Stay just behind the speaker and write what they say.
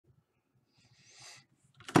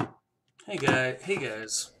Hey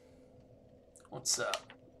guys, what's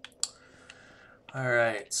up?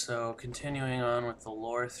 Alright, so continuing on with the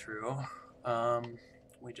lore through,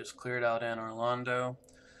 we just cleared out Anne Orlando,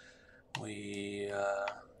 we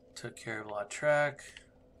took care of Lautrec,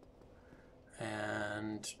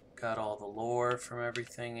 and got all the lore from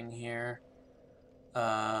everything in here.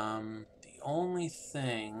 The only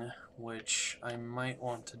thing which I might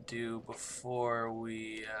want to do before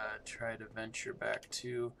we try to venture back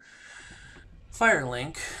to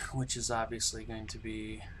Firelink, which is obviously going to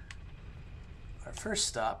be our first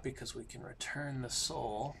stop because we can return the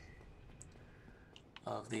soul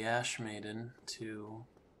of the Ash Maiden to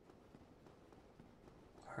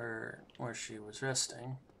her where she was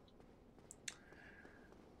resting.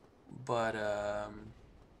 But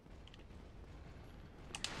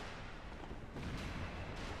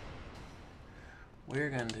we're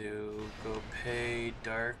going to go pay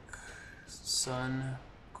Dark Sun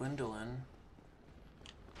Gwendolyn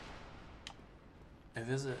a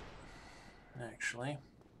visit, actually.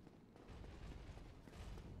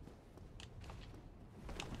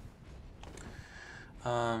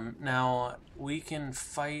 Now, we can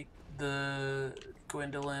fight the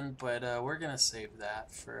Gwendolyn, but we're going to save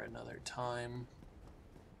that for another time.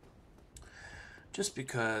 Just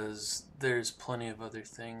because there's plenty of other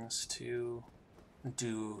things to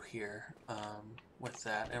do here with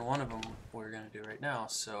that. And one of them we're going to do right now,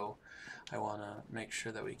 so I want to make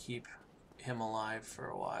sure that we keep him alive for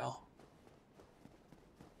a while.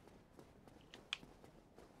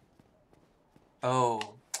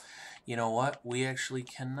 Oh, you know what? We actually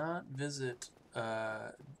cannot visit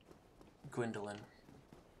Gwendolyn.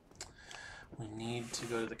 We need to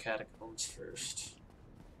go to the catacombs first,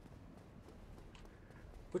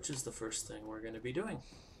 which is the first thing we're going to be doing.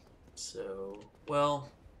 So, well,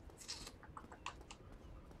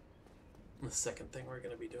 the second thing we're going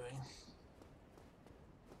to be doing.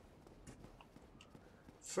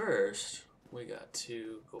 First, we got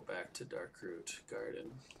to go back to Darkroot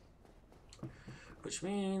Garden, which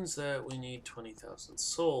means that we need 20,000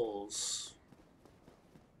 souls,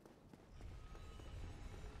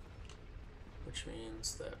 which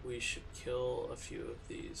means that we should kill a few of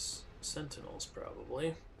these sentinels,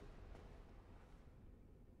 probably.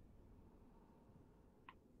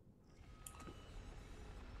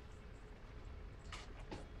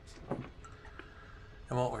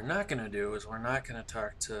 And what we're not going to do is we're not going to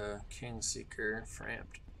talk to Kingseeker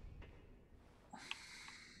Frampt.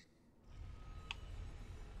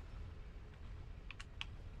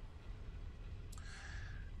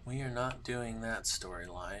 We are not doing that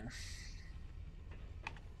storyline.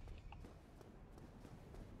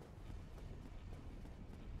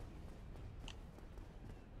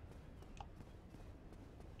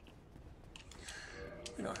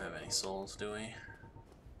 We don't have any souls, do we?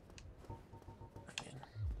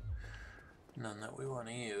 None that we want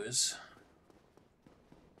to use.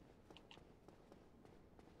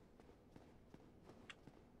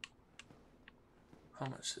 How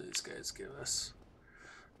much do these guys give us?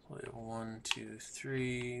 So we have 1, 2,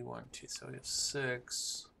 3, 1, 2, so we have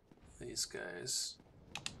 6. These guys.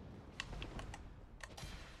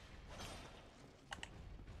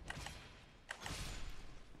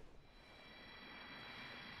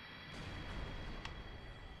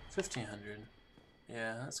 $1,500.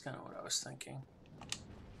 Yeah, that's kind of what I was thinking.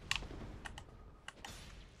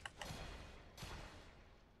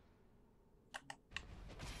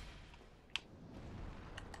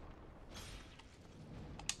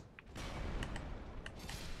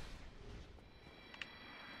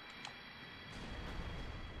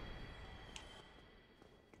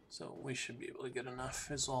 So we should be able to get enough,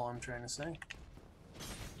 is all I'm trying to say.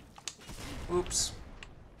 Oops.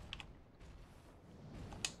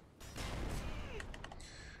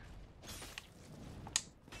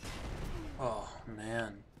 Oh,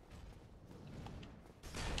 man.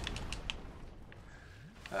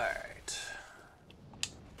 Alright.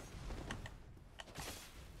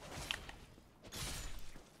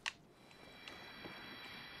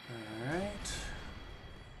 Alright.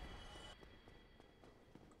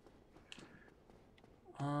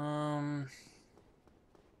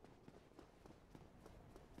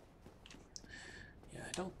 Yeah,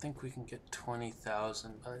 I don't think we can get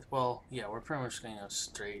 20,000, but, well, yeah, we're pretty much going to go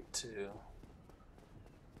straight to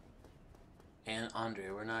and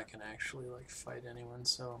Andre. We're not going to actually like fight anyone,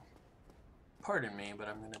 so pardon me, but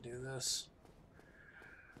I'm going to do this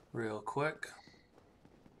real quick.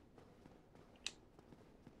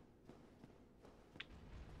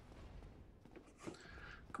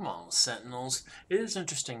 Come on, sentinels. It is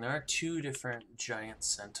interesting. There are two different giant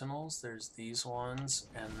sentinels. There's these ones,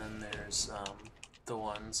 and then there's the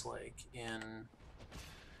ones like in...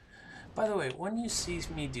 By the way, when you see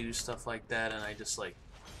me do stuff like that and I just like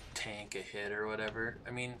tank a hit or whatever,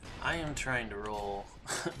 I mean, I am trying to roll,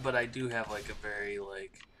 but I do have like a very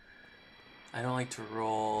like... I don't like to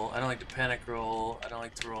roll, I don't like to panic roll, I don't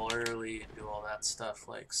like to roll early and do all that stuff,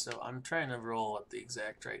 like, so I'm trying to roll at the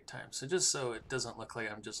exact right time. So just so it doesn't look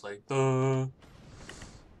like I'm just like, duh.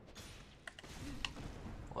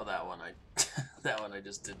 Well, that one that one I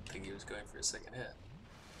just didn't think he was going for a second hit.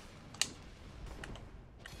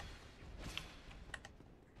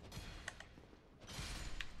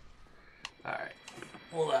 Alright,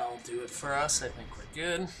 well that'll do it for us. I think we're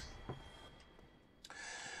good.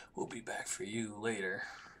 We'll be back for you later.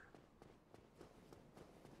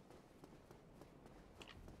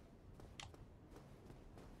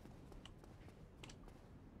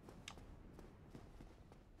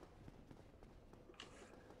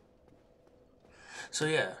 So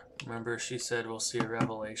yeah, remember she said we'll see a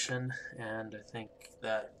revelation, and I think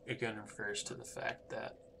that again refers to the fact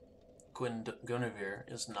that Guinevere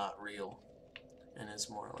is not real and is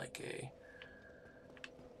more like a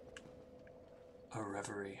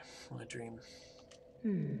reverie, a dream.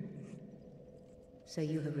 So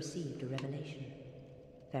you have received a revelation.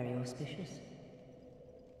 Very auspicious.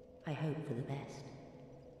 I hope for the best.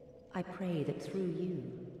 I pray that through you,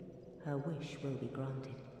 her wish will be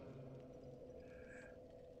granted.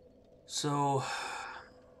 So,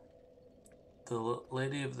 the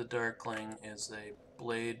Lady of the Darkling is a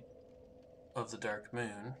blade of the Dark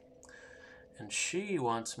Moon, and she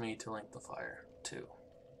wants me to link the fire, too.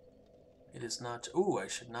 It is not... Ooh, I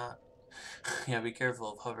should not... Yeah, be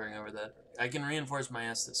careful of hovering over that. I can reinforce my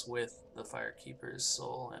Estus with the Firekeeper's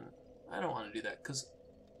soul, and I don't want to do that, because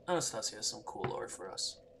Anastasia has some cool lore for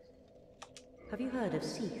us. Have you heard of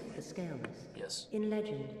Seath the Scaleless? Yes. In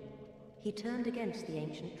legend, he turned against the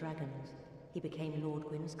ancient dragons. He became Lord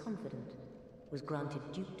Gwyn's confidant, was granted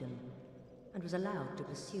dukedom, and was allowed to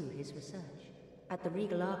pursue his research. At the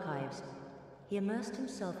Regal Archives, he immersed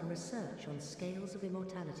himself in research on scales of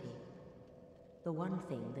immortality. The one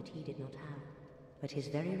thing that he did not have. But his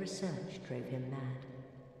very research drove him mad.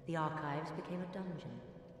 The Archives became a dungeon,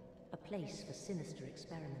 a place for sinister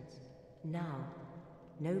experiments. Now,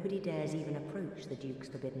 nobody dares even approach the Duke's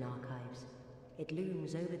forbidden Archives. It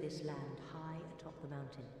looms over this land high atop the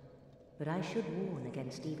mountain. But I should warn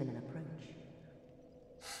against even an approach.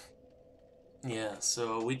 Yeah,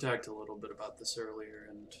 so we talked a little bit about this earlier,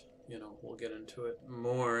 and, you know, we'll get into it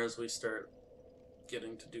more as we start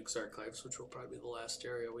getting to Duke's Archives, which will probably be the last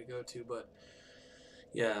area we go to, but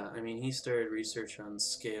yeah, I mean, he started research on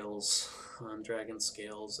scales, on dragon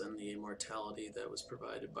scales, and the immortality that was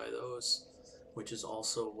provided by those, which is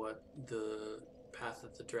also what the Path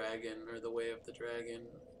of the Dragon, or the Way of the Dragon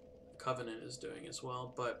Covenant is doing as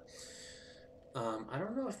well, but I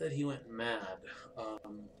don't know if that he went mad. I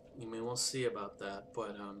mean, we'll see about that,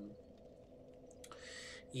 but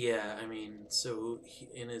yeah, I mean, so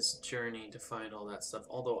in his journey to find all that stuff,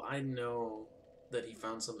 although I know that he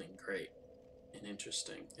found something great and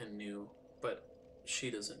interesting and new, but she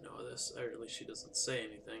doesn't know this, or at least she doesn't say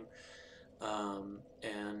anything.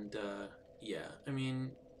 Yeah, I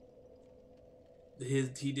mean,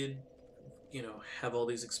 he did, you know, have all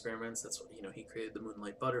these experiments. That's what, you know, he created the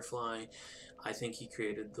moonlight butterfly. I think he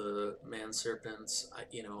created the man serpents. I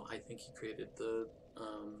think he created the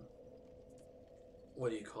what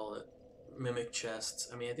do you call it? Mimic chests.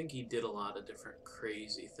 I mean, I think he did a lot of different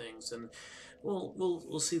crazy things, and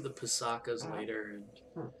we'll see the Pisakas later,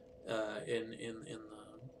 and in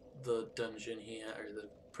the dungeon or the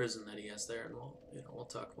prison that he has there, and we'll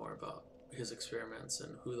talk more about his experiments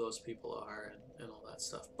and who those people are and all that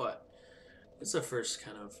stuff. But it's the first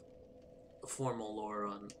kind of formal lore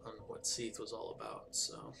on what Seath was all about.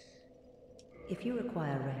 So, if you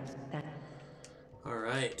require rest, that... All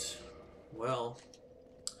right. Well,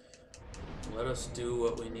 let us do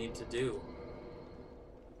what we need to do.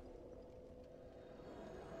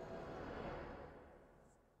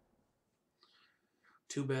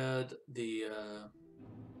 Too bad the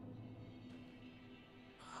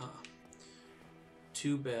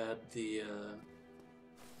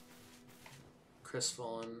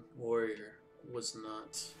crestfallen warrior was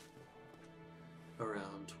not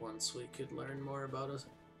around once we could learn more about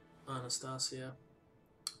Anastasia.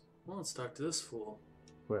 Well, let's talk to this fool.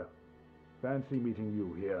 Well, fancy meeting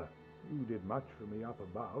you here. You did much for me up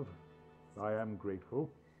above. I am grateful.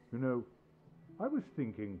 You know, I was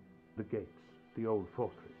thinking the gates, the old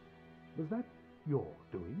fortress. Was that your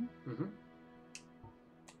doing? Mm-hmm.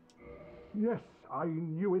 Yes, I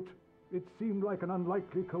knew it. It seemed like an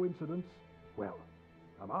unlikely coincidence. Well,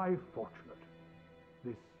 am I fortunate?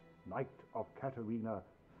 This Knight of Katarina,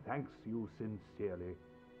 thanks you sincerely.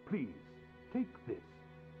 Please, take this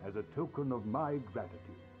as a token of my gratitude.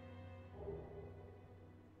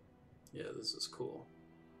 Yeah, this is cool.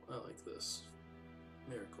 I like this.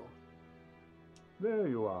 Miracle. There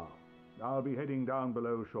you are. I'll be heading down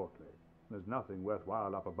below shortly. There's nothing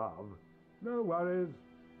worthwhile up above. No worries.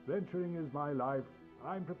 Venturing is my life.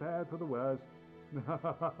 I'm prepared for the worst.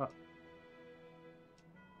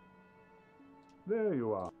 There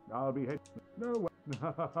you are. I'll be heading... No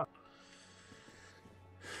worries.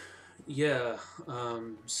 Yeah,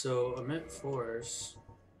 so emit force.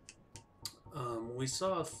 We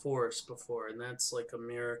saw a force before, and that's like a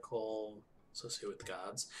miracle associated with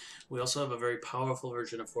gods. We also have a very powerful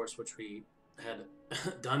version of force, which we had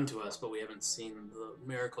done to us, but we haven't seen the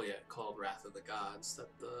miracle yet, called Wrath of the Gods,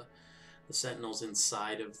 that the sentinels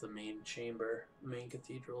inside of the main chamber, main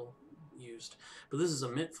cathedral, used. But this is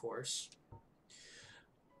emit force.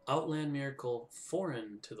 Outland miracle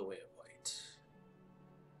foreign to the Way of White.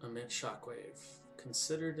 Emit shockwave.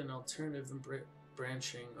 Considered an alternative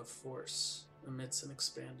branching of force. Emits an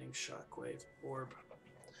expanding shockwave orb.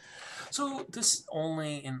 So this the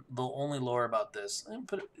only lore about this,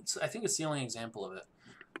 but I think it's the only example of it.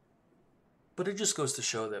 But it just goes to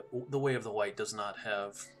show that the Way of the White does not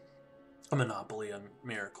have a monopoly on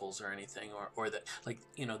miracles or anything, or that, like,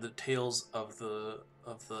 you know, the tales of the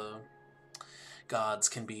gods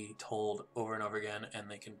can be told over and over again, and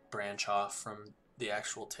they can branch off from the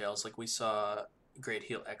actual tales. Like we saw Great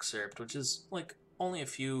Heal excerpt, which is like only a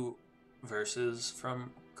few verses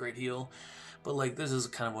from Great Heal, but like this is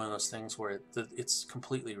kind of one of those things where it's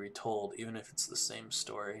completely retold, even if it's the same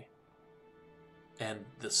story. And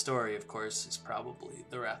the story, of course, is probably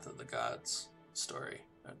the Wrath of the Gods story,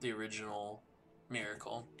 the original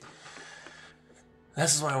miracle.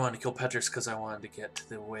 This is why I wanted to kill Petrus, because I wanted to get to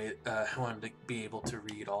the way. I wanted to be able to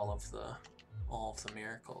read all of the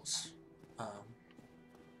miracles.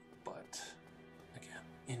 But again,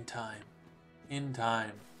 in time.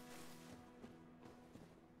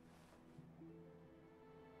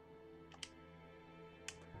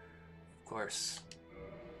 Of course.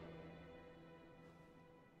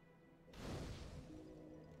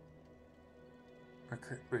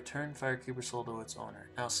 Return Firekeeper soul to its owner.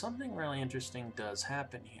 Now, something really interesting does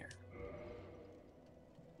happen here.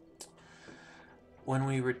 When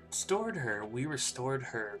we restored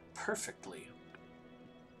her perfectly.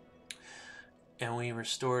 And we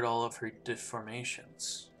restored all of her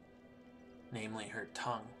deformations, namely her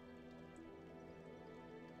tongue.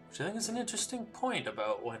 Which I think is an interesting point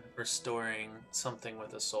about when restoring something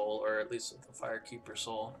with a soul, or at least with a Firekeeper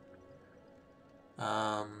soul.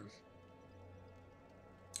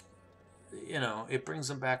 You know, it brings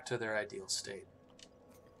them back to their ideal state.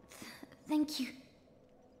 Thank you.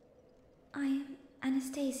 I am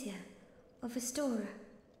Anastasia of Astora.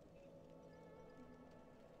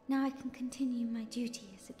 Now I can continue my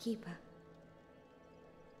duty as a keeper.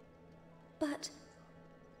 But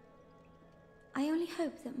I only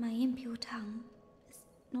hope that my impure tongue does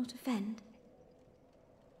not offend.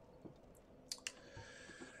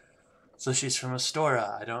 So she's from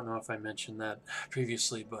Astora. I don't know if I mentioned that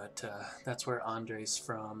previously, but that's where Andre's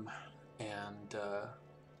from, and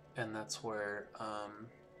that's where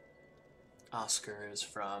Oscar is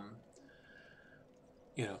from.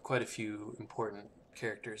 You know, quite a few important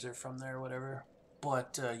characters are from there, or whatever.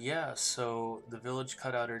 But yeah, so the village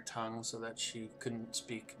cut out her tongue so that she couldn't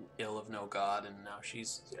speak ill of no god, and now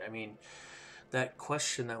she's, I mean, that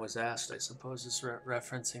question that was asked, I suppose, is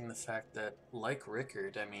referencing the fact that, like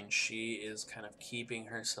Rickard, I mean, she is kind of keeping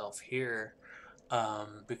herself here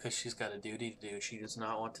because she's got a duty to do. She does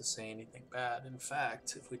not want to say anything bad. In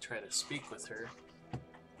fact, if we try to speak with her...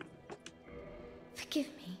 Forgive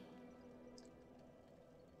me.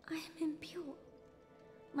 I am impure.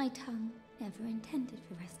 My tongue never intended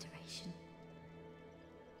for restoration.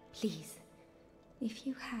 Please, if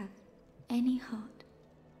you have any heart,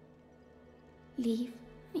 leave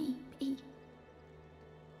me be.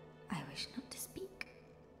 I wish not to speak.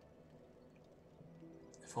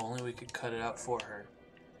 If only we could cut it out for her.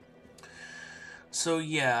 So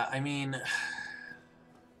yeah, I mean,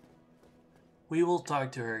 we will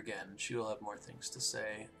talk to her again. She will have more things to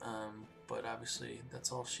say, but obviously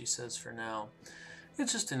that's all she says for now.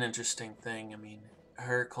 It's just an interesting thing. I mean,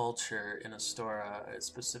 her culture in Astora,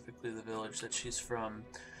 specifically the village that she's from,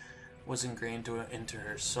 was ingrained into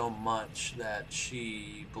her so much that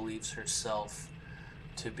she believes herself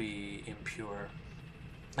to be impure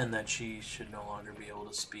and that she should no longer be able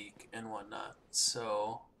to speak and whatnot.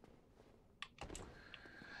 So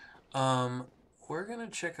we're gonna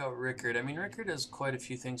check out Rickard. I mean, Rickard has quite a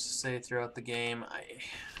few things to say throughout the game.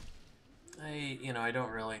 I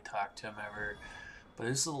don't really talk to him ever, but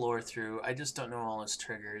this is a lore through. I just don't know all his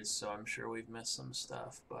triggers, so I'm sure we've missed some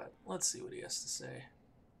stuff, but let's see what he has to say.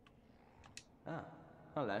 Ah,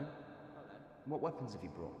 hello. What weapons have you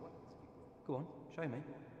brought? Go on, show me.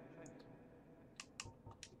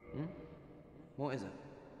 Hmm? What is it?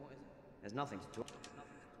 There's nothing to talk.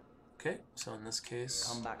 Okay, so in this case...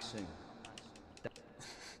 Come back soon.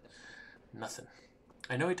 Nothing.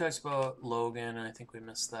 I know he talks about Logan, and I think we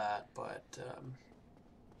missed that, but...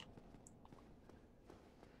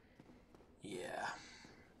 yeah.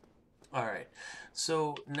 Alright,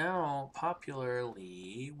 so now,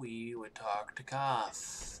 popularly, we would talk to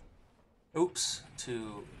Koth. Oops,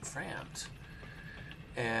 to Framt.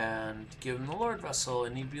 And give him the Lord Vessel,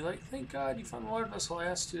 and he'd be like, thank God you found the Lord Vessel. I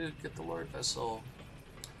asked you to get the Lord Vessel.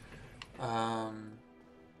 And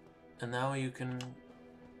now you can,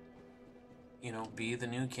 be the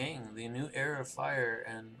new king, the new heir of fire,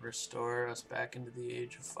 and restore us back into the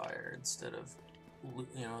Age of Fire instead of,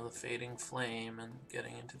 the fading flame and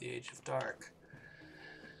getting into the Age of Dark.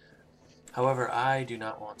 However, I do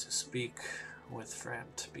not want to speak with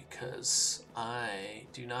Framt because I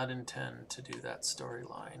do not intend to do that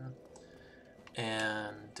storyline.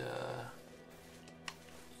 And,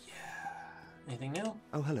 yeah. Anything new?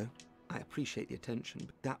 Oh, hello. I appreciate the attention,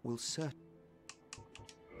 but that will certainly...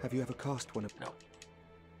 Have you ever cast one of... No.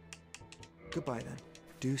 Goodbye, then.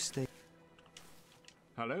 Do stay...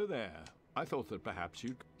 Hello there. I thought that perhaps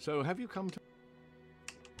you'd... So have you come to...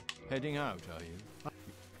 Heading out, are you?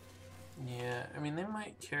 Yeah, I mean, they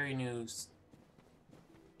might carry new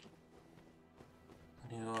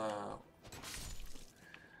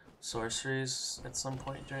sorceries at some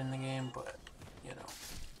point during the game, but,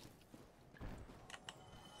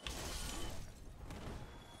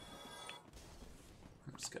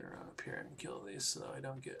 I'm just gonna run up here and kill these so I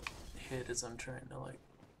don't get hit as I'm trying to, like,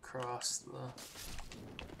 cross the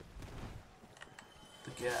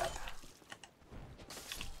gap.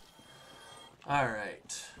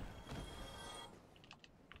 Alright.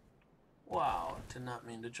 Wow, did not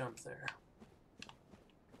mean to jump there.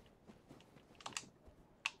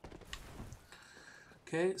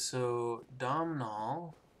 Okay, so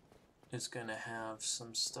Domhnall is gonna have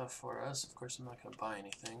some stuff for us. Of course, I'm not gonna buy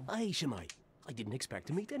anything. Aye, Shemai. I didn't expect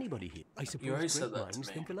to meet anybody here. I suppose You already great said that to minds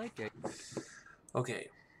me. think alike, eh? Okay.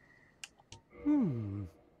 I'm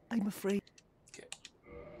afraid... Okay.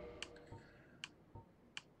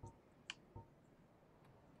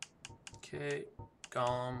 Okay,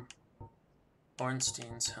 Gollum,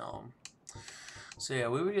 Ornstein's helm. So yeah,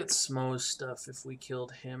 we would get Smo's stuff if we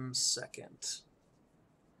killed him second.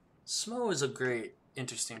 Smo is a great,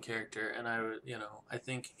 interesting character, and I would, I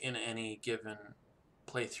think in any given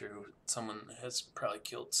playthrough, someone has probably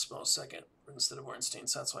killed Smo second instead of Ornstein,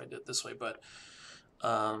 so that's why I did it this way, but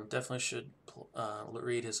definitely should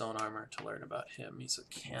read his own armor to learn about him. He's a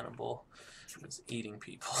cannibal. He's eating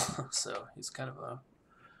people, so he's kind of a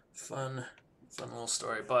fun little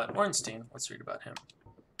story. But Ornstein, let's read about him.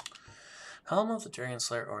 Helm of the Dragon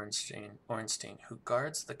Slayer Ornstein, who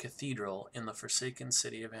guards the cathedral in the forsaken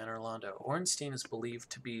city of Anor Londo. Ornstein is believed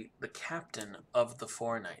to be the captain of the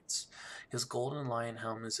Four Knights. His golden lion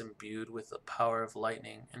helm is imbued with the power of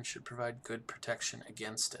lightning and should provide good protection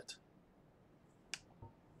against it.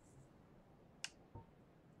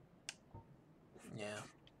 Yeah.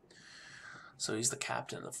 So he's the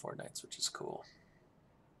captain of the Four Knights, which is cool.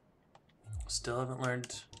 Still haven't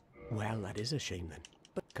learned... Well, that is a shame then.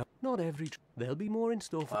 But not every... There'll be more in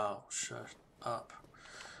store for... Wow, shut up.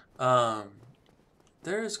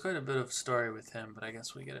 There is quite a bit of story with him, but I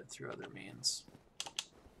guess we get it through other means.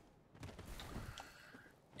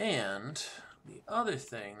 And the other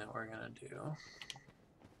thing that we're going to do,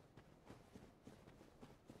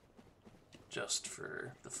 just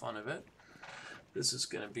for the fun of it, this is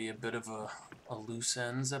going to be a bit of a loose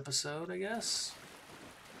ends episode, I guess.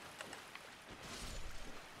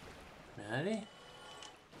 Humanity?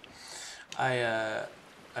 I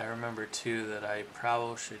remember too that I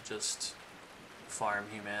probably should just farm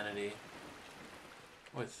humanity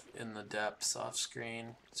in the depths off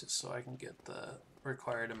screen, just so I can get the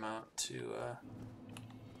required amount to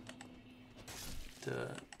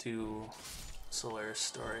do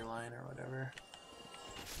Solaris storyline or whatever.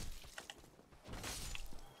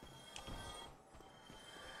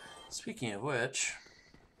 Speaking of which,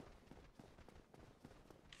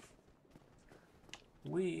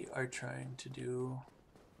 we are trying to do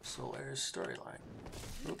Solaris storyline.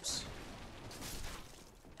 Oops.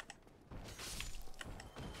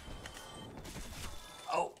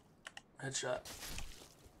 Oh, headshot.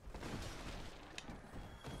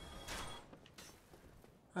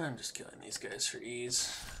 I'm just killing these guys for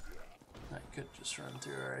ease. I could just run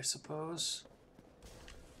through her, I suppose.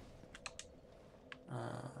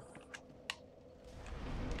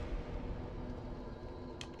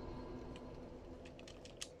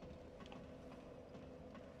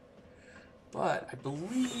 But I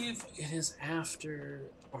believe it is after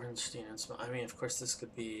Ornstein and Smell. I mean, of course, this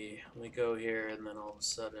could be we go here and then all of a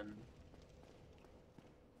sudden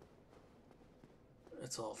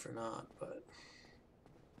it's all for naught, but.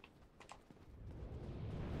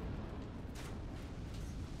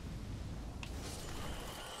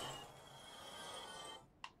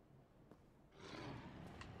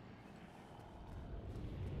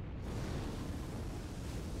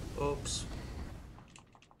 Oops.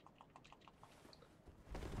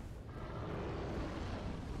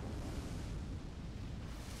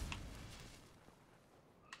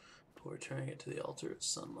 We're trying to get to the altar of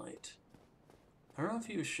sunlight. I don't know if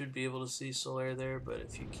you should be able to see Solaire there, but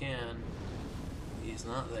if you can, he's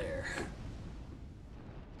not there.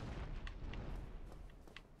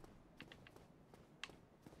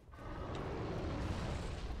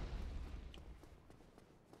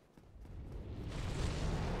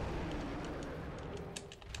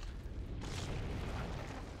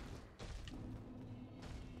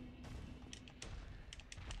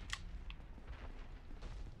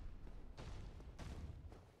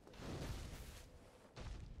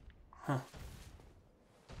 Huh.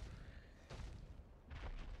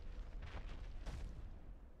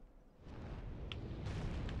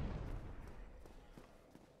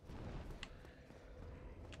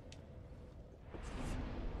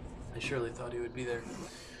 I surely thought he would be there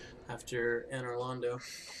after Anor Londo.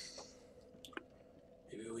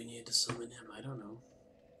 Maybe we need to summon him, I don't know.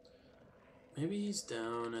 Maybe he's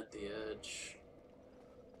down at the edge.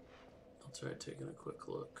 I'll try taking a quick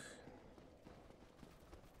look.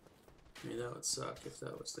 I mean, that would suck if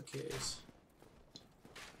that was the case.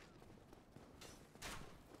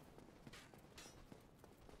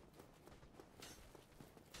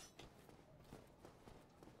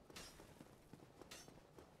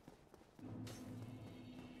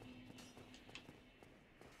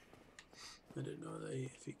 I didn't know that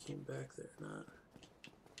if he came back there or not.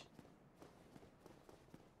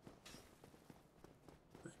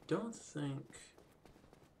 I don't think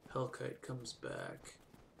Hellkite comes back.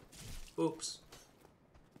 Oops.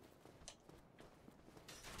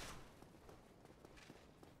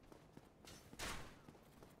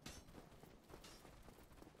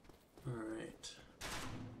 All right.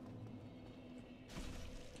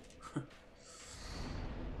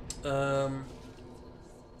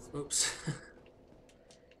 Oops.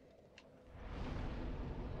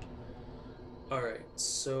 All right.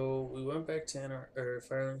 So we went back to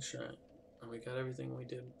Firelink Shrine, and we got everything we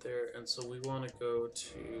did there, and so we want to go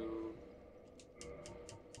to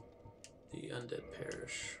the Undead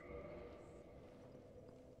Parish.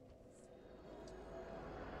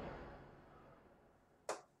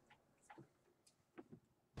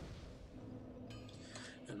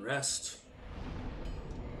 And rest.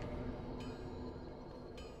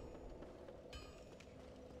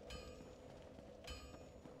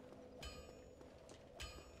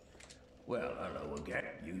 Well, hello again.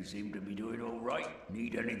 You seem to be doing all right.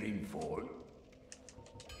 Need anything for it?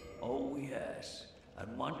 Oh, yes.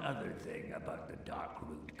 And one other thing about the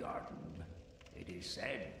Darkroot Garden. It is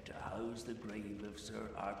said to house the grave of Sir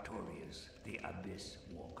Artorius, the Abyss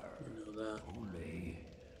Walker. I know that. Only,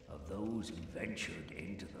 of those who ventured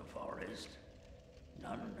into the forest,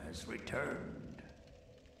 none has returned.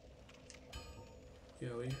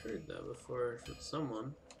 Yeah, we heard that before from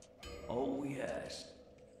someone. Oh, yes.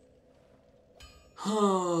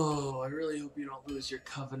 Oh, I really hope you don't lose your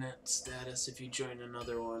covenant status if you join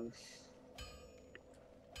another one.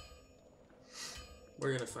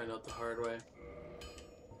 We're gonna find out the hard way.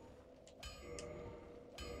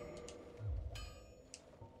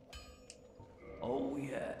 Oh,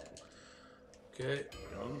 yeah. Okay,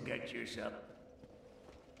 Don't get yourself...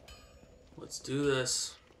 let's do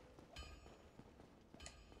this.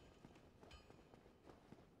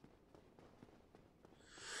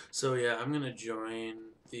 So yeah, I'm gonna join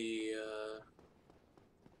the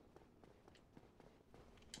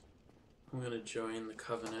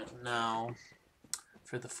covenant now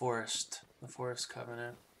for the forest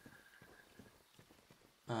covenant.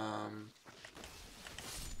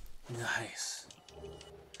 Nice.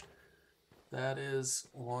 That is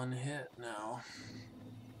one hit now.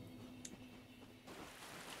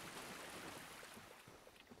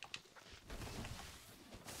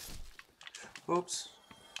 Oops.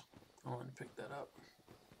 I want to pick that up.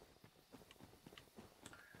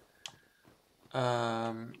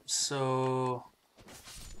 So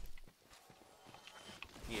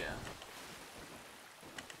yeah.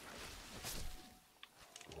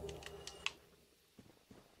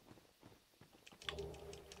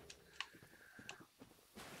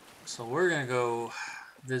 So we're going to go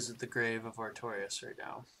visit the grave of Artorias right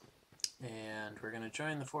now. And we're going to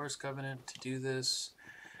join the Forest Covenant to do this.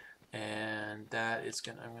 And that is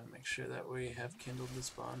going to... I'm going to make sure that we have kindled this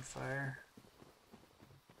bonfire.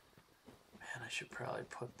 Man, I should probably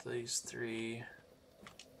put these 3...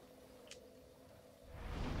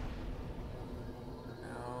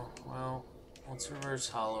 No, well, let's reverse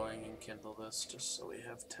hollowing and kindle this just so we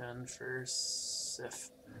have 10 for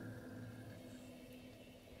Sif.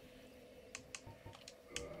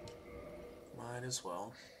 Might as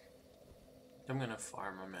well. I'm gonna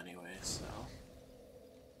farm them anyway, so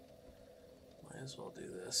might as well do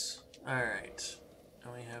this. Alright,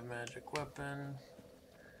 and we have magic weapon.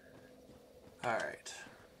 Alright.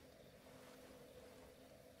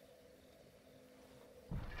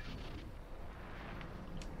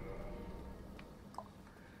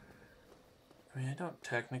 I mean, I don't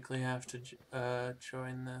technically have to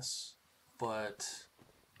join this, but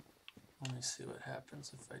let me see what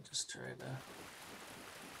happens if I just try to...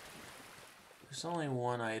 There's only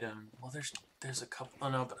one item. Well, there's a couple... Oh,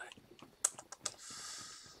 no, but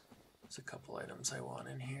there's a couple items I want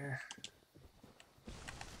in here.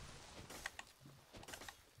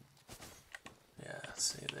 Yeah,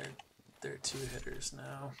 see, they're 2 hitters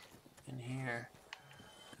now in here.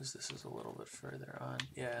 Because this is a little bit further on.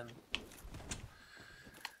 Yeah,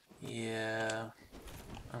 yeah,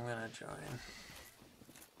 I'm gonna join.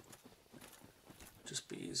 Just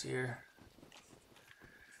be easier.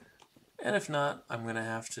 And if not, I'm gonna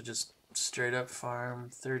have to just straight up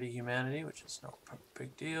farm 30 humanity, which is no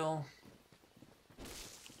big deal.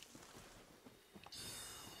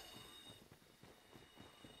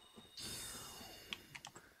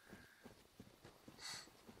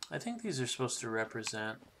 I think these are supposed to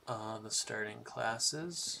represent the starting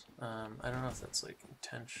classes. I don't know if that's like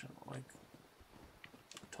intentional, like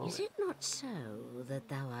totally. Is it not so that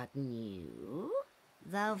thou art new?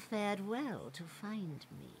 Thou fared well to find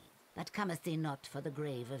me, but cometh thee not for the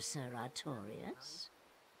grave of Sir Artorias?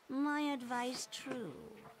 My advice true.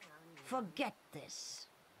 Forget this.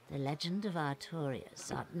 The legend of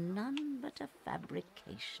Artorias art none but a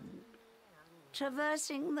fabrication.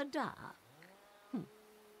 Traversing the dark?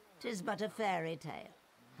 'Tis but a fairy tale.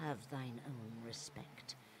 Have thine own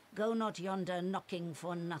respect. Go not yonder knocking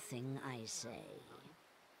for nothing, I say.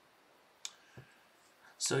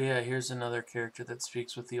 So yeah, here's another character that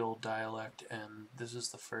speaks with the old dialect, and this is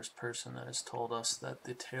the first person that has told us that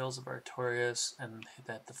the tales of Artorias and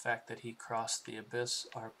that the fact that he crossed the abyss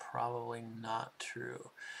are probably not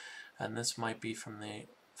true. And this might be from the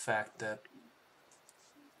fact that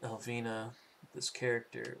Elvina, this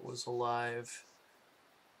character, was alive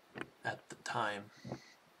at the time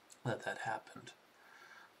that happened.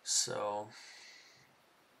 So,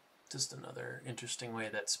 just another interesting way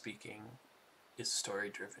that speaking is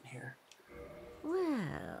story-driven here.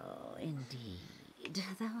 Well, indeed,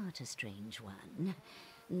 thou art a strange one.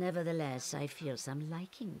 Nevertheless, I feel some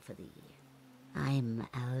liking for thee. I'm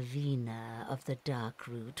Alvina of the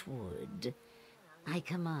Darkroot Wood. I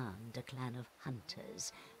command a clan of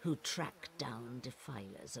hunters who track down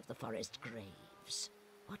defilers of the forest graves.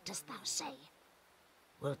 What dost thou say?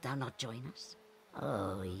 Wilt thou not join us?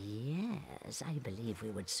 Oh, yes, I believe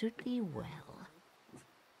we would suit thee well.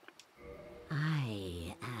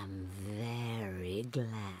 I am very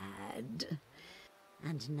glad.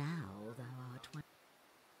 And now thou art one.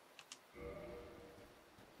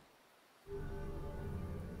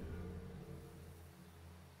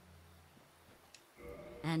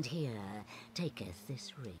 And here taketh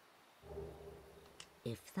this ring.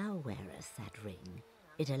 If thou wearest that ring,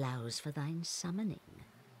 it allows for thine summoning.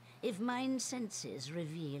 If mine senses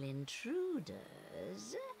reveal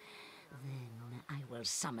intruders, then I will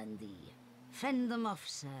summon thee. Fend them off,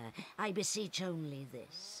 sir. I beseech only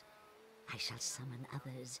this. I shall summon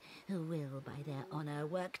others who will, by their honor,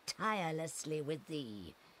 work tirelessly with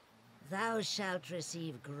thee. Thou shalt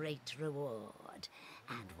receive great reward,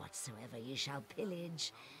 and whatsoever ye shall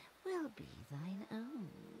pillage will be thine own.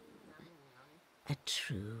 A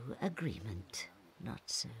true agreement, not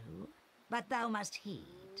so? But thou must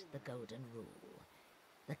heed the golden rule.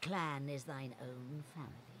 The clan is thine own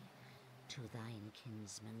family. To thine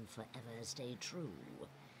kinsman forever stay true.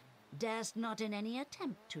 Darest not in any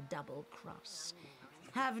attempt to double-cross.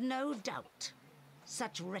 Have no doubt,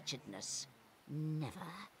 such wretchedness never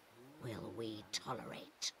will we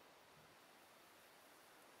tolerate.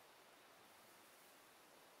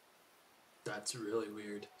 That's really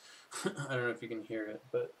weird. I don't know if you can hear it,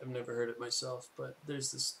 but I've never heard it myself, but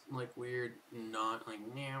there's this like weird not like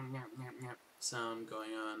meow meow meow meow sound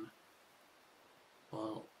going on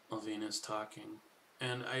while Alvina's talking.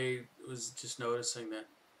 And I was just noticing that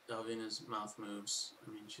Alvina's mouth moves.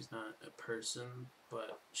 I mean, she's not a person,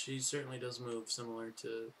 but she certainly does move similar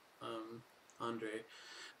to Andre.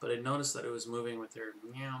 But I noticed that it was moving with her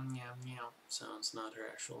meow, meow, meow sounds, not her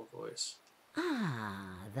actual voice.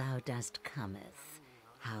 Ah, thou dost cometh.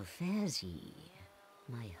 How fares ye?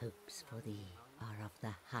 My hopes for thee are of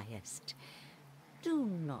the highest. Do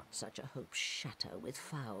not such a hope shatter with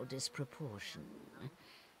foul disproportion.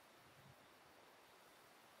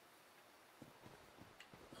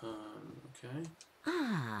 Okay.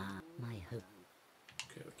 Ah, my hope.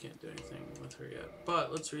 Okay, we can't do anything with her yet.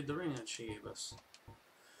 But let's read the ring that she gave us.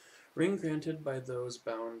 Ring granted by those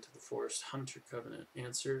bound to the Forest Hunter Covenant.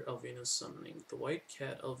 Answer Alvina's summoning. The white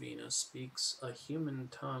cat Alvina speaks a human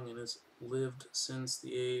tongue and has lived since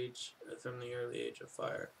from the early age of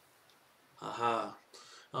fire. Aha!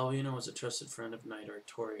 Alvina was a trusted friend of Knight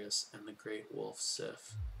Artorias and the great wolf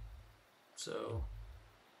Sif. So,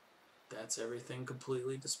 that's everything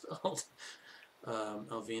completely dispelled.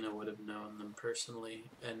 Alvina would have known them personally,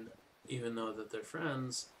 and even though that they're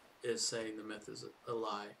friends, is saying the myth is a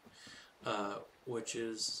lie, which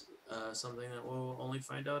is something that we'll only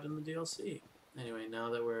find out in the DLC. Anyway, now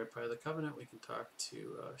that we're part of the Covenant, we can talk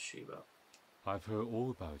to Shiva. I've heard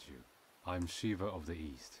all about you. I'm Shiva of the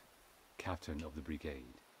East, captain of the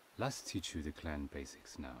brigade. Let's teach you the clan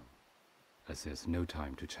basics now, as there's no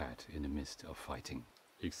time to chat in the midst of fighting.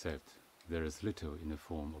 Except there is little in the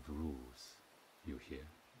form of rules, you hear?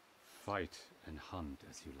 Fight and hunt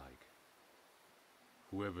as you like.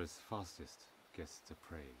 Whoever's fastest gets the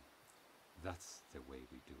prey. That's the way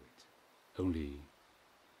we do it. Only,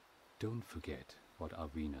 don't forget what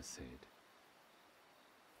Alvina said.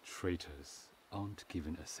 Traitors aren't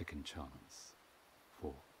given a second chance,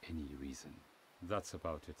 for any reason. That's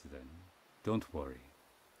about it then. Don't worry.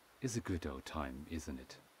 It's a good old time, isn't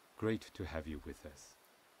it? Great to have you with us.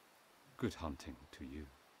 Good hunting to you.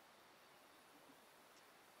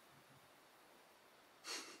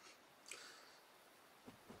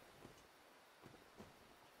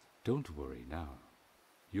 Don't worry now.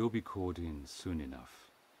 You'll be called in soon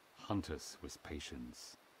enough. Hunt us with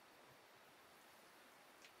patience.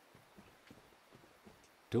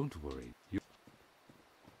 Don't worry.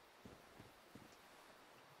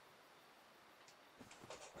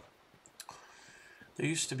 There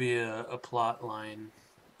used to be a plot line.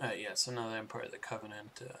 Yes, now that I'm part of the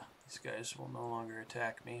Covenant, these guys will no longer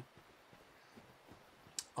attack me.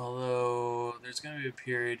 Although, there's going to be a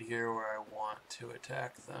period here where I want to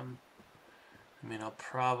attack them. I mean, I'll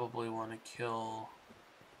probably want to kill,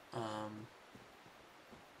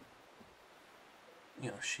 you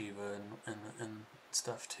know, Shiva and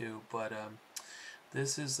stuff too. But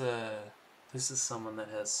this is someone that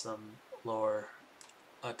has some lore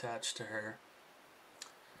attached to her.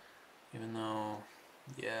 Even though,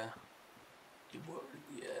 yeah,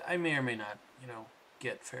 I may or may not, you know,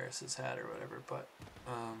 get Ferris's hat or whatever, but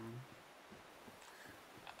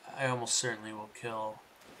I almost certainly will kill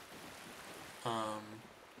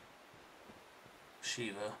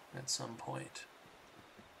Shiva at some point.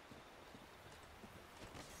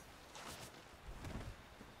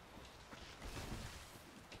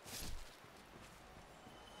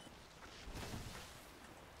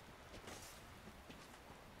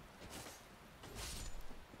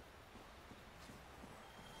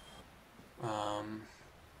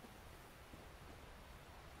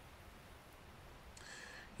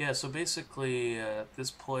 Yeah, so basically, this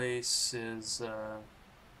place is,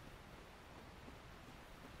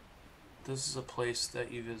 this is a place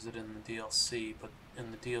that you visit in the DLC, but in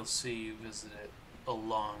the DLC you visited a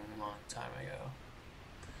long, long time ago.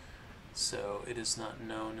 So it is not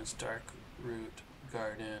known as Darkroot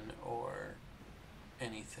Garden or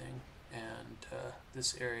anything, and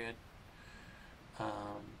this area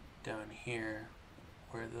down here,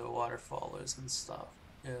 where the waterfall is and stuff,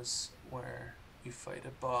 is where you fight a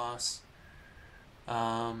boss.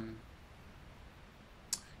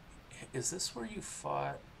 Is this where you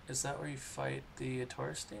fought? Is that where you fight the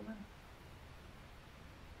Taurus demon?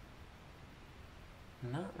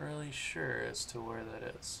 I'm not really sure as to where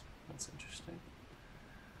that is. That's interesting.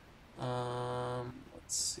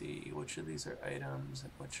 Let's see. Which of these are items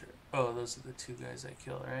and which are... Oh, those are the two guys I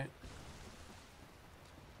killed, right?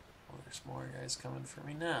 Well, there's more guys coming for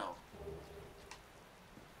me now.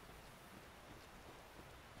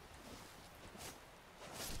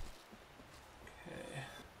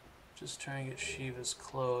 Just trying to get Shiva's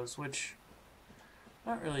clothes, which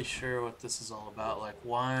I'm not really sure what this is all about. Like,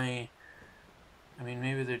 why? I mean,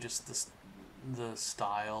 maybe they're just the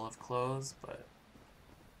style of clothes, but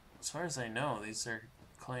as far as I know, these are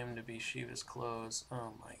claimed to be Shiva's clothes.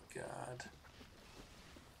 Oh my god.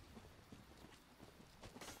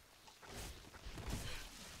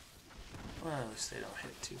 Well, at least they don't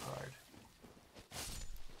hit too hard.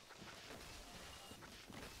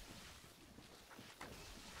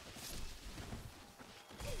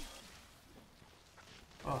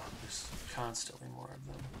 Oh, there's constantly more of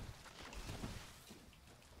them.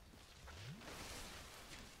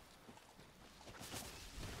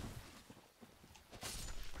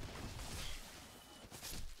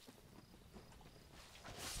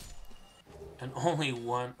 And only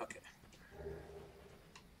one, okay.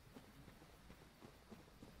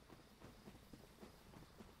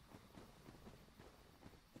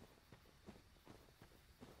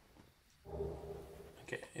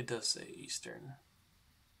 Okay, it does say Eastern.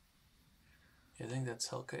 I think that's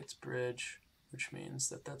Hellkite's Bridge, which means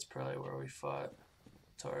that that's probably where we fought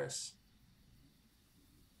Taurus.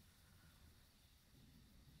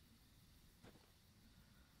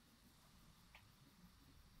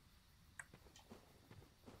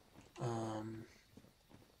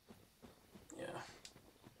 Yeah.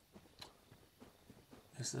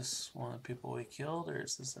 Is this one of the people we killed, or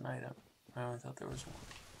is this an item? I only thought there was one.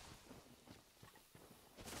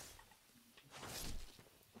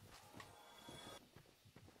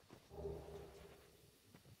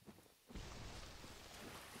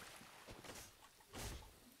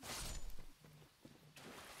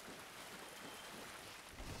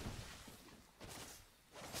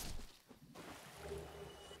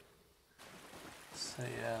 So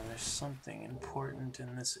yeah, there's something important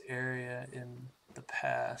in this area in the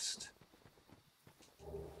past.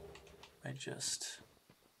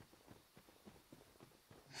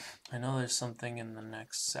 I know there's something in the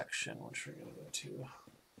next section, which we're gonna go to.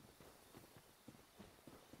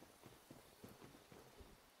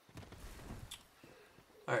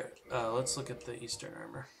 Alright, let's look at the Eastern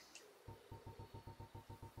armor.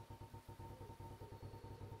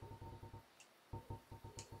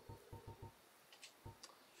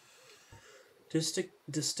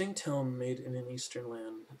 Distinct helm made in an eastern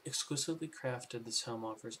land. Exclusively crafted, this helm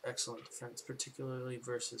offers excellent defense, particularly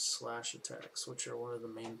versus slash attacks, which are one of the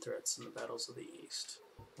main threats in the battles of the East.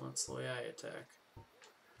 Well, that's the way I attack.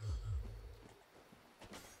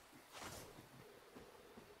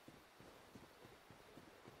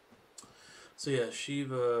 So yeah,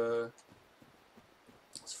 Shiva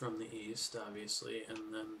is from the East, obviously,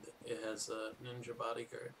 and then it has a ninja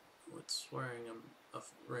bodyguard. It's wearing a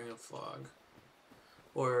ring of fog.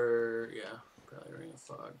 Or, yeah, probably ring of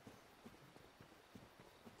fog.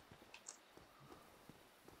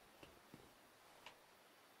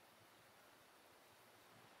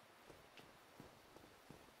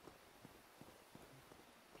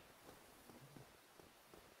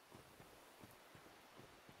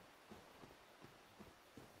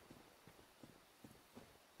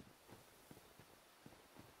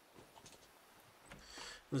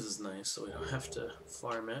 This is nice, so we don't have to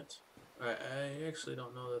farm it. I actually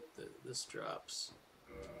don't know that this drops,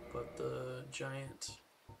 but the giant,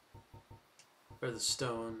 or the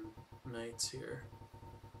stone knights here,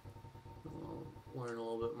 we'll learn a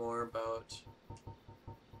little bit more about.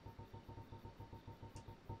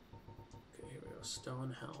 Okay, here we go,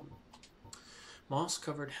 stone helm.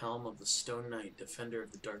 Moss-covered helm of the Stone Knight, defender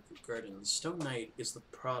of the Dark Garden. The Stone Knight is the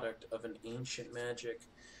product of an ancient magic,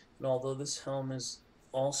 and although this helm is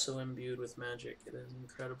also imbued with magic, it is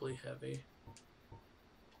incredibly heavy.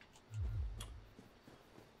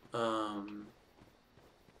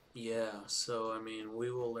 Yeah, so I mean,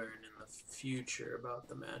 we will learn in the future about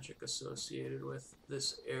the magic associated with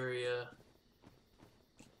this area,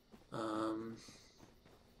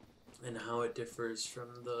 and how it differs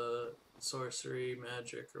from the sorcery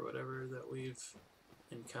magic or whatever that we've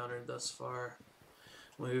encountered thus far.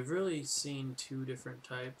 We've really seen two different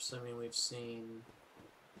types. I mean, we've seen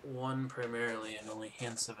one primarily and only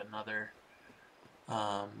hints of another.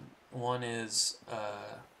 One is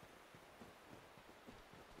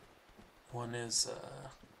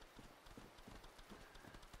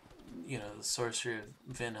you know, the Sorcery of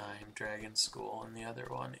Vinheim, Dragon School, and the other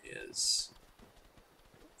one is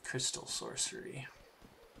Crystal Sorcery.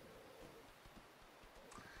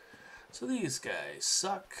 So these guys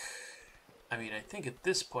suck. I mean, I think at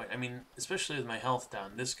this point, I mean, especially with my health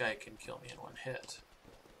down, this guy can kill me in one hit.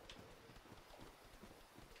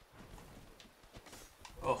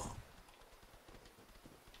 Oh.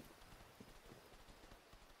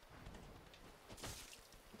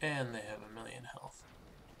 And they have 1,000,000 health.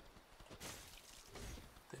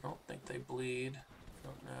 They don't think they bleed. I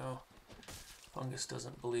don't know. Fungus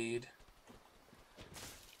doesn't bleed.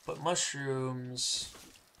 But mushrooms...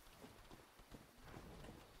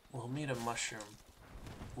 We'll meet a mushroom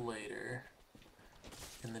later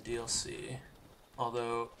in the DLC.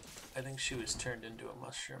 Although, I think she was turned into a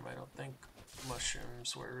mushroom. I don't think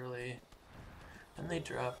mushrooms were really... And they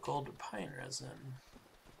drop gold or pine resin,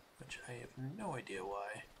 which I have no idea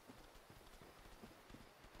why.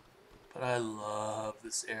 But I love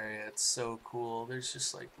this area. It's so cool. There's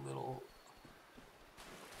just like little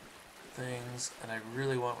things, and I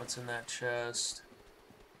really want what's in that chest.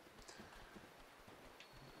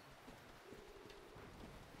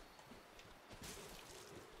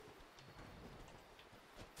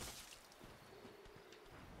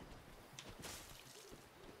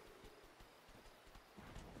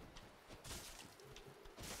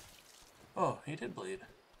 Oh, he did bleed,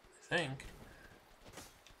 I think.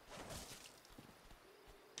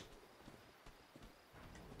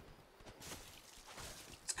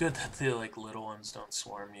 It's good that the like little ones don't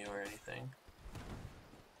swarm you or anything.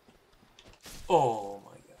 Oh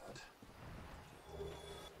my god.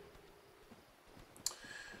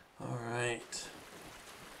 Alright.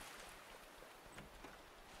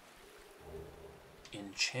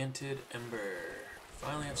 Enchanted Ember.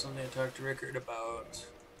 Finally have something to talk to Rickard about.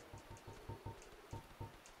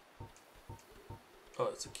 Oh,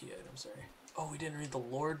 it's a key item, sorry. Oh, we didn't read the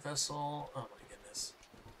Lord Vessel. Oh my goodness.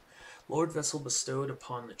 Lord Vessel bestowed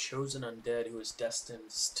upon the chosen undead who is destined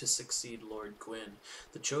to succeed Lord Gwyn.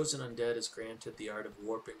 The chosen undead is granted the art of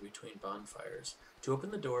warping between bonfires. To open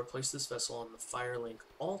the door, place this vessel on the Firelink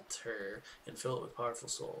altar and fill it with powerful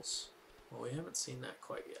souls. Well, we haven't seen that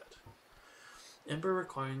quite yet. Ember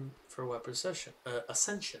requiring for weapon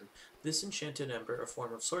ascension. This enchanted ember, a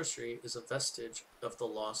form of sorcery, is a vestige of the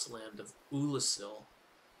lost land of Ulasil.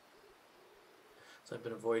 So I've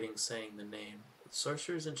been avoiding saying the name.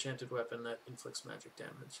 Sorcerer's enchanted weapon that inflicts magic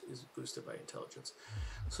damage is boosted by intelligence.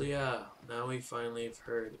 So yeah, now we finally have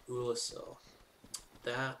heard Ulasil.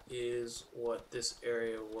 That is what this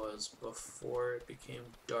area was before it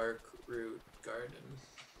became Darkroot Garden.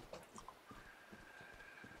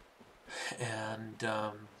 And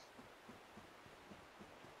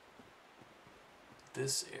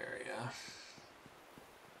this area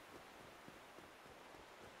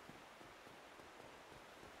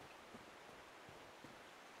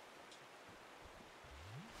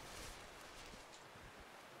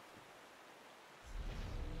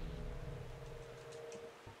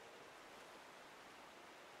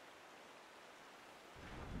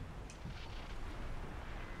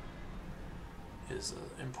is an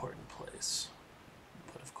important place.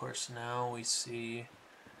 But of course now we see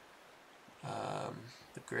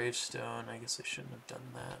the gravestone. I guess I shouldn't have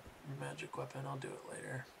done that magic weapon. I'll do it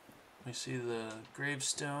later. We see the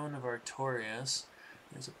gravestone of Artorias.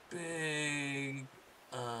 There's a big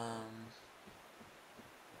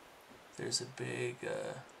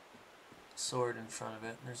sword in front of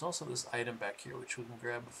it. And there's also this item back here which we can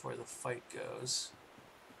grab before the fight goes.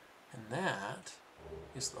 And that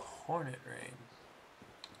is the Hornet Ring.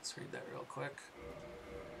 Let's read that real quick.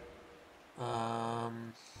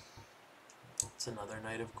 It's another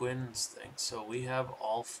Knight of Gwyn's thing. So we have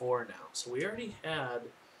all four now. So we already had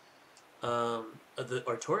the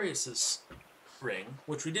Artorias' ring,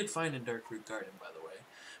 which we did find in Darkroot Garden, by the way.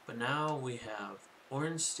 But now we have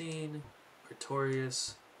Ornstein,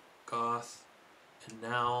 Artorias, Goth, and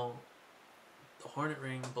now the Hornet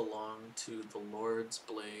Ring belonged to the Lord's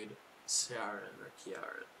Blade, Ciaran or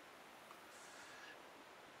Ciaran.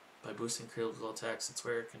 By boosting critical attacks, its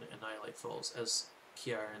wearer can annihilate foes, as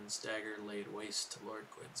Ciaran's dagger laid waste to Lord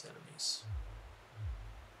Gwyn's enemies.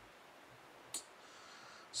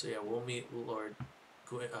 So yeah, we'll meet Lord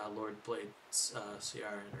Blade,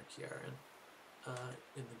 Ciaran or Ciaran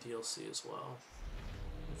in the DLC as well.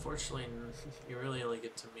 Unfortunately, you really only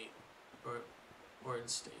get to meet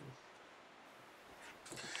Ornstein.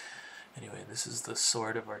 Anyway, this is the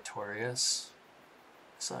Sword of Artorias.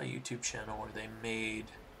 I saw a YouTube channel where they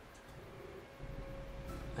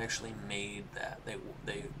actually made that. They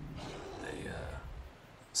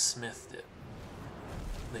smithed it.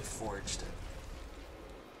 They forged it.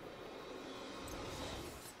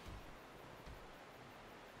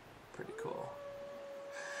 Pretty cool.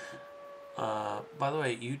 By the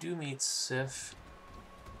way, you do meet Sif.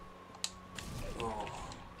 Oh.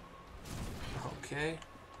 Okay.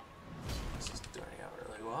 This is turning out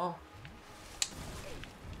really well.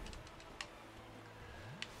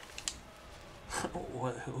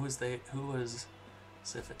 Who was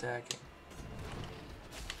Sif attacking?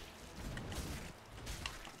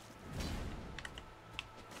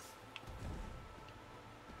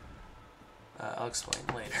 I'll explain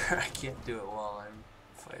later. I can't do it while I'm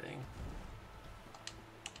fighting.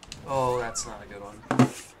 Oh, that's not a good one.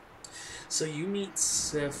 So you meet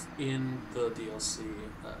Sif in the DLC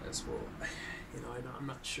as well. You know, I'm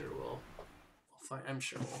not sure we'll fight. I'm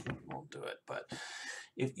sure we'll do it, but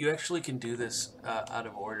If you actually can do this out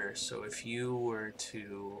of order, so if you were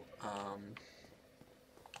to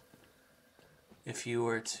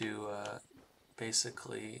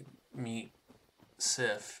basically meet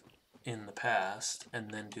Sif in the past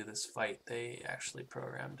and then do this fight, they actually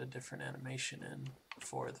programmed a different animation in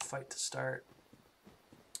for the fight to start,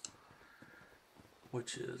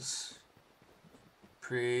 which is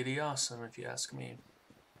pretty awesome if you ask me.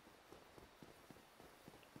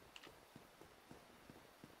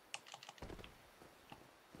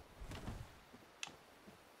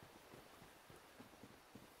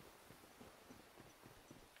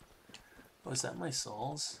 Oh, is that my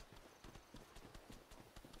souls?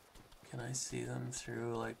 Can I see them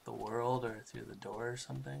through like the world or through the door or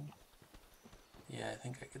something? Yeah, I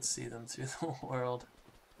think I could see them through the world.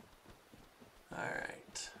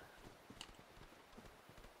 Alright.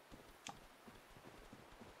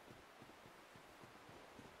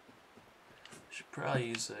 Should probably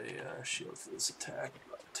use a shield for this attack,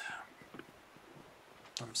 but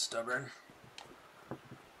I'm stubborn.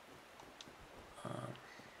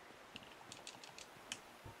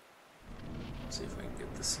 See if we can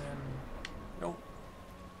get this in. Nope.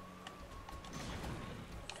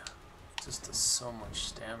 Yeah, it just does so much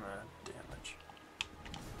stamina damage.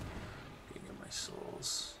 Get my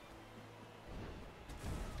souls.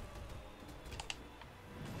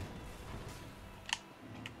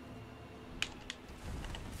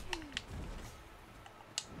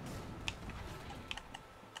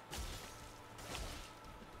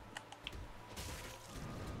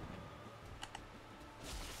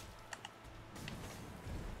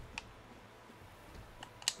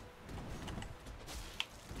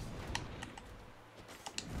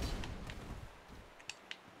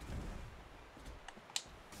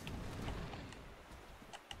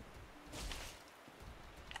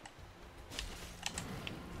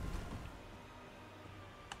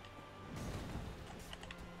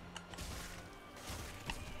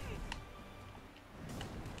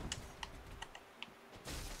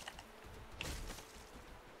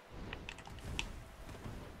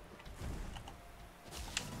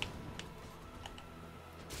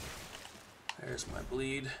 There's my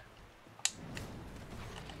bleed.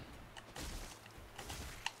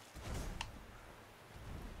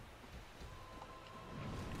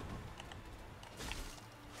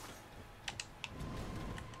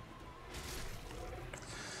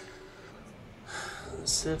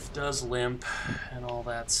 Sif does limp and all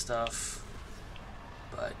that stuff,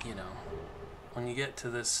 but you know, when you get to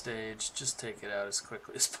this stage, just take it out as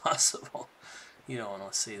quickly as possible. You don't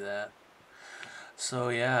want to see that. So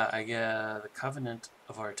yeah, I get the Covenant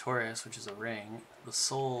of Artorias, which is a ring, the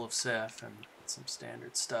Soul of Sif, and some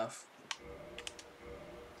standard stuff.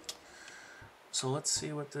 So let's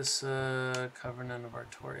see what this Covenant of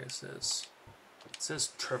Artorias is. It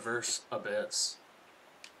says Traverse Abyss.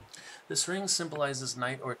 This ring symbolizes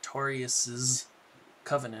Knight Artorias'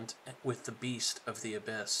 covenant with the beasts of the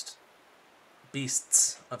abyss.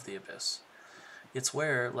 Its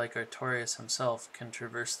wearer, like Artorias himself, can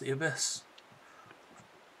traverse the abyss.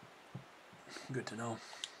 Good to know.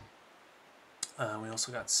 We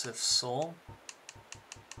also got Sif's Soul.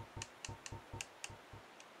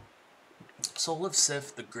 Soul of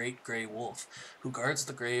Sif, the Great Grey Wolf, who guards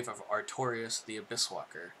the grave of Artorias, the Abyss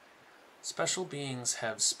Walker. Special beings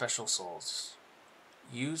have special souls.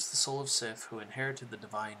 Use the Soul of Sif, who inherited the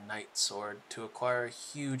Divine Knight Sword, to acquire a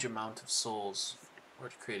huge amount of souls, or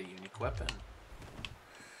to create a unique weapon.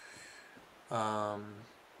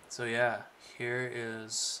 So yeah, here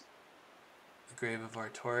is the Grave of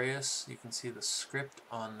Artorias. You can see the script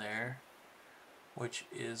on there, which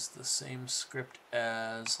is the same script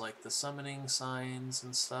as like the summoning signs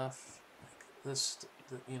and stuff. Like this,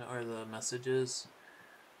 you know, or the messages.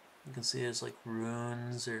 You can see there's like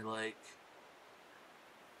runes or like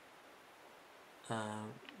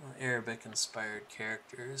Arabic inspired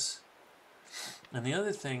characters. And the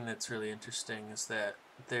other thing that's really interesting is that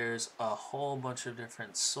there's a whole bunch of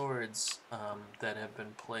different swords that have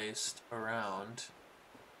been placed around.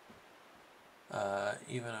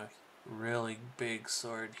 Even a really big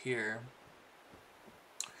sword here.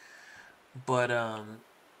 But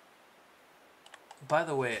by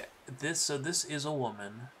the way, this is a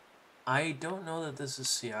woman. I don't know that this is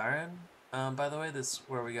Ciaran. By the way, this is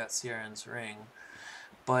where we got Ciaran's ring.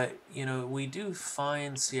 But, you know, we do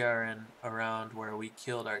find Ciaran around where we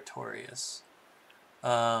killed Artorias.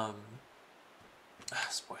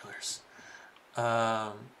 Spoilers.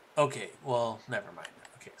 Okay, well, never mind.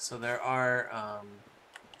 Okay, so there are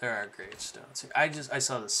gravestones here. I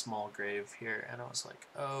saw this small grave here, and I was like,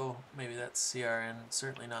 oh, maybe that's Ciaran.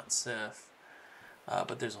 Certainly not Sif.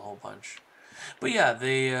 But there's a whole bunch. But yeah,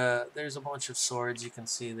 there's a bunch of swords. You can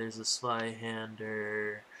see there's a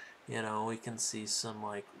Zweihander. You know, we can see some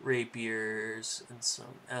like rapiers and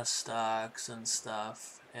some estocks and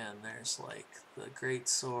stuff. And there's like the great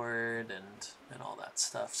sword and all that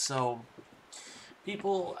stuff. So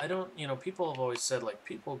people, I don't, you know, people have always said like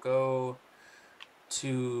people go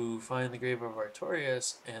to find the grave of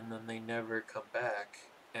Artorias and then they never come back.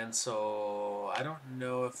 And so I don't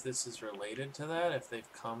know if this is related to that, if they've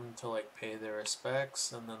come to like pay their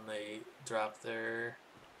respects and then they drop their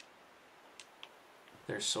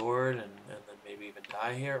sword and then maybe even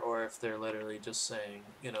die here, or if they're literally just saying,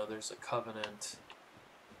 you know, there's a covenant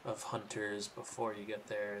of hunters before you get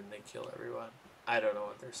there and they kill everyone. I don't know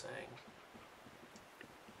what they're saying.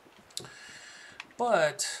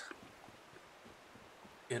 But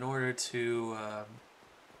in order to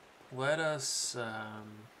let us we're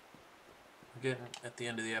getting at the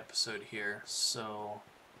end of the episode here, so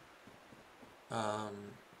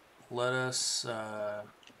let us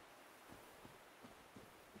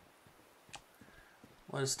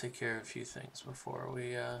take care of a few things before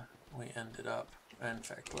we end it up. In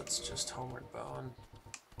fact, let's just homeward bone.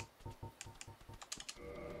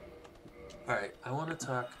 Alright, I want to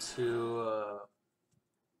talk to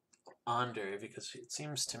Andre, because it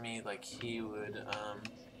seems to me like he would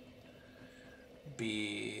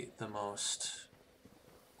be the most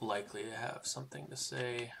likely to have something to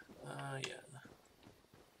say. Yeah.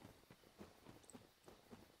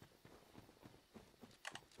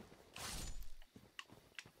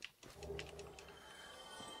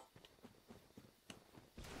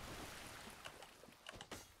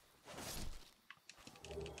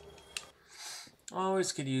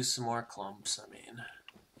 Always could use some more clumps, I mean.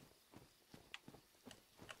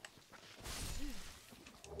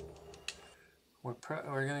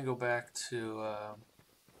 We're gonna go back to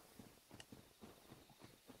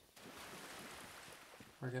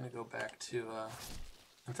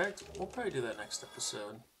in fact, we'll probably do that next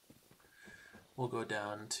episode. We'll go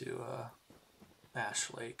down to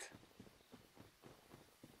Ash Lake.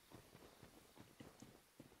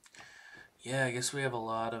 Yeah, I guess we have a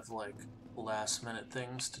lot of like last minute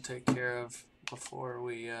things to take care of before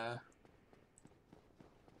we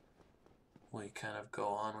kind of go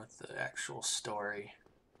on with the actual story.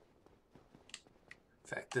 In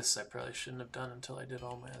fact, this I probably shouldn't have done until I did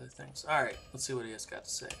all my other things. Alright, let's see what he has got to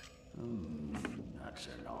say. That's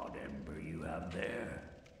an odd ember you have there.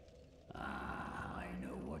 Ah, I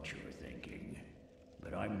know what you're thinking,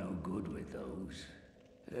 but I'm no good with those.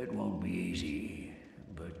 It won't be easy,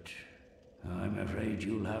 but I'm afraid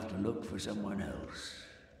you'll have to look for someone else.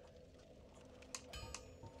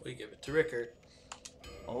 We give it to Rickard.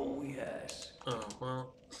 Oh, yes. Oh,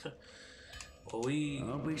 well. Well,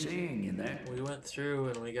 I'll be seeing you then. We went through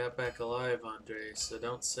and we got back alive, Andre, so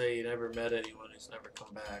don't say you never met anyone who's never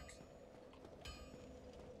come back.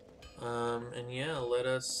 And yeah, let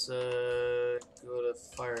us go to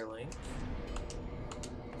Firelink.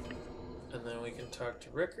 And then we can talk to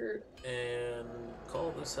Rickard and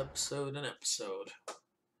call this episode an episode.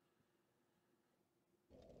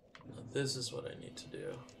 Now, this is what I need to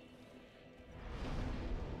do.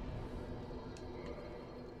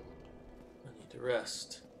 I need to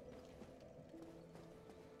rest.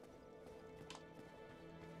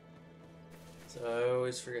 So I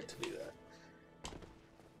always forget to do that.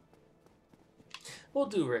 We'll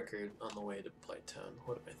do Rickard on the way to Playtown.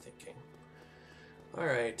 What am I thinking?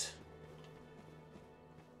 Alright.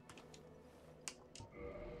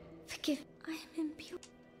 Forgive, I am impure.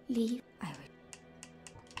 Leave, I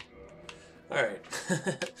will.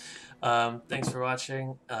 Alright. Thanks for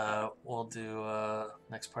watching. We'll do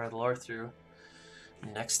next part of the Lorethrough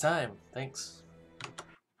next time. Thanks.